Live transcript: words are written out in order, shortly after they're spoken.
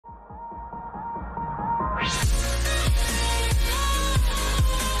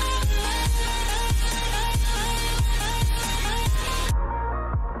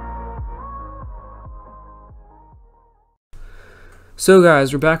So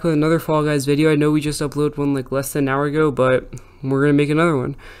guys, we're back with another Fall Guys video. I know we just uploaded one like less than an hour ago, but we're going to make another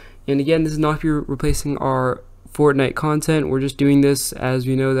one. And again, this is not replacing our Fortnite content. We're just doing this as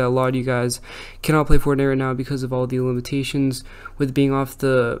we know that a lot of you guys cannot play Fortnite right now because of all the limitations with being off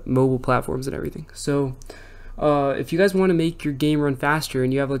the mobile platforms and everything. So if you guys want to make your game run faster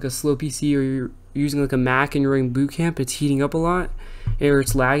and you have like a slow PC or you're using like a Mac and you're running boot camp, it's heating up a lot or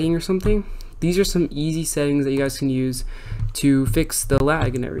it's lagging or something, these are some easy settings that you guys can use to fix the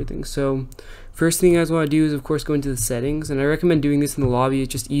lag and everything. So first thing you guys want to do is of course go into the settings, and I recommend doing this in the lobby.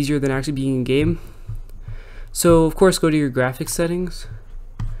 It's just easier than actually being in game. So of course go to your graphics settings,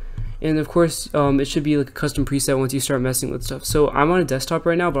 and of course it should be like a custom preset once you start messing with stuff. So I'm on a desktop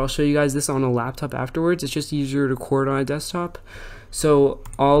right now, but I'll show you guys this on a laptop afterwards. It's just easier to record on a desktop. So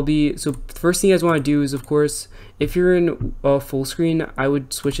the first thing you guys want to do is of course, if you're in full screen, I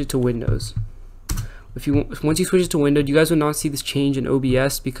would switch it to Windows. Once you switch it to Windows, you guys will not see this change in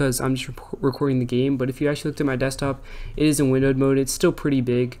OBS because I'm just recording the game. But if you actually looked at my desktop, it is in windowed mode. It's still pretty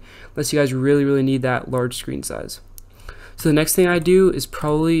big, unless you guys really need that large screen size. So the next thing I do is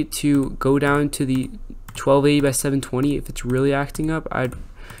probably to go down to the 1280 by 720. If it's really acting up, I'd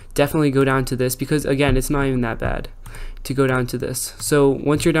definitely go down to this, because again, it's not even that bad to go down to this. So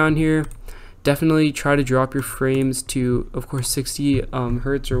once you're down here, definitely try to drop your frames to of course 60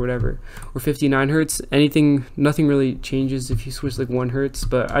 hertz or whatever, or 59 hertz. Nothing really changes if you switch like 1 hertz,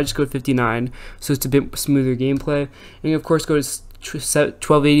 but I just go to 59 so it's a bit smoother gameplay. And of course go to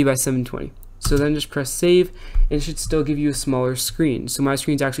 1280 by 720. So then just press save, and it should still give you a smaller screen. So my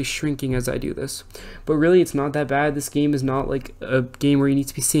screen's actually shrinking as I do this, but really it's not that bad. This game is not like a game where you need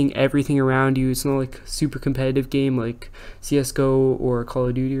to be seeing everything around you. It's not like a super competitive game like CSGO or Call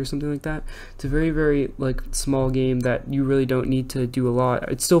of Duty or something like that. It's a very like small game that you really don't need to do a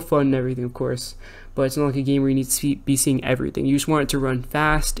lot. It's still fun and everything of course, but it's not like a game where you need to be seeing everything. You just want it to run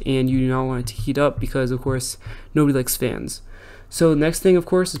fast, and you do not want it to heat up because of course nobody likes fans. So the next thing of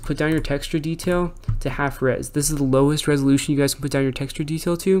course is put down your texture detail to half res. This is the lowest resolution you guys can put down your texture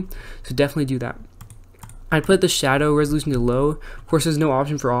detail to, so definitely do that. I put the shadow resolution to low. Of course there's no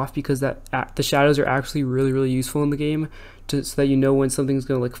option for off because the shadows are actually really useful in the game so that you know when something's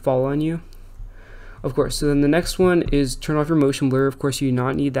gonna like fall on you. Of course, so then the next one is turn off your motion blur. Of course you do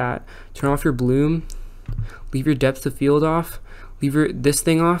not need that. Turn off your bloom, leave your depth of field off, leave this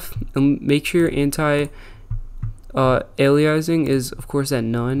thing off, and make sure your aliasing is of course at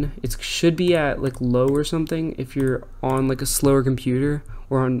none. It should be at like low or something if you're on like a slower computer,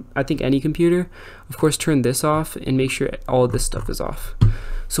 or on I think any computer. Of course turn this off and make sure all of this stuff is off.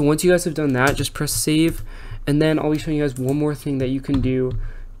 So once you guys have done that, just press save, and then I'll be showing you guys one more thing that you can do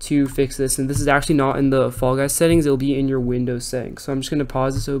to fix this, and this is actually not in the Fall Guys settings, it'll be in your Windows settings. So I'm just going to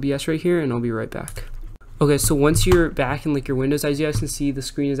pause this OBS right here and I'll be right back. Okay, so once you're back in like your Windows, as you guys can see, the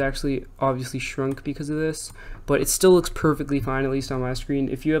screen is actually obviously shrunk because of this, but it still looks perfectly fine, at least on my screen.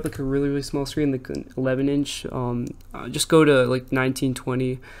 If you have like a really small screen, like an 11-inch, just go to like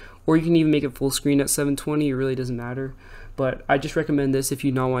 1920, or you can even make it full screen at 720. It really doesn't matter, but I just recommend this if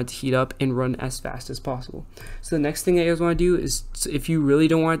you don't want it to heat up and run as fast as possible. So the next thing that you guys want to do is, if you really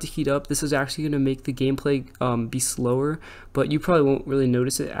don't want it to heat up, this is actually going to make the gameplay be slower, but you probably won't really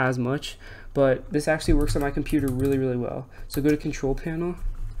notice it as much. But this actually works on my computer really well. So go to control panel,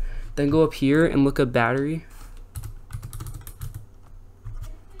 then go up here and look up battery,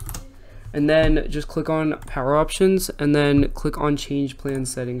 and then just click on power options, and then click on change plan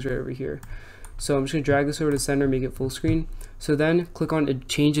settings right over here. So I'm just going to drag this over to the center, make it full screen. So then click on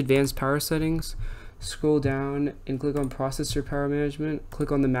change advanced power settings, scroll down and click on processor power management,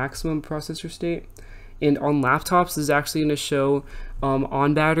 click on the maximum processor state. And on laptops, this is actually going to show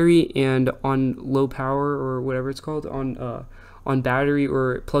on battery and on low power, or whatever it's called, on battery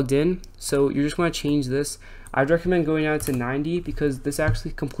or plugged in. So you just want to change this. I'd recommend going down to 90 because this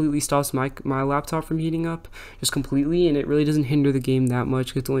actually completely stops my laptop from heating up, just completely, and it really doesn't hinder the game that much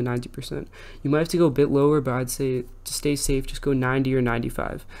because it's only 90%. You might have to go a bit lower, but I'd say to stay safe, just go 90 or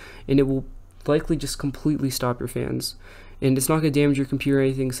 95, and it will likely just completely stop your fans. And it's not going to damage your computer or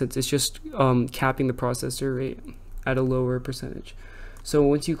anything, since it's just capping the processor rate at a lower percentage. So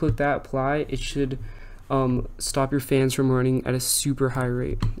once you click that apply, it should stop your fans from running at a super high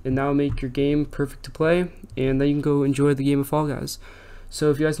rate, and that will make your game perfect to play, and then you can go enjoy the game of Fall Guys.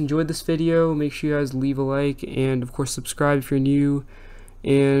 So if you guys enjoyed this video, make sure you guys leave a like, and of course subscribe if you're new,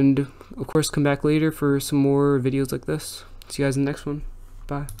 and of course come back later for some more videos like this. See you guys in the next one.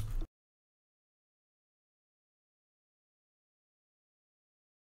 Bye.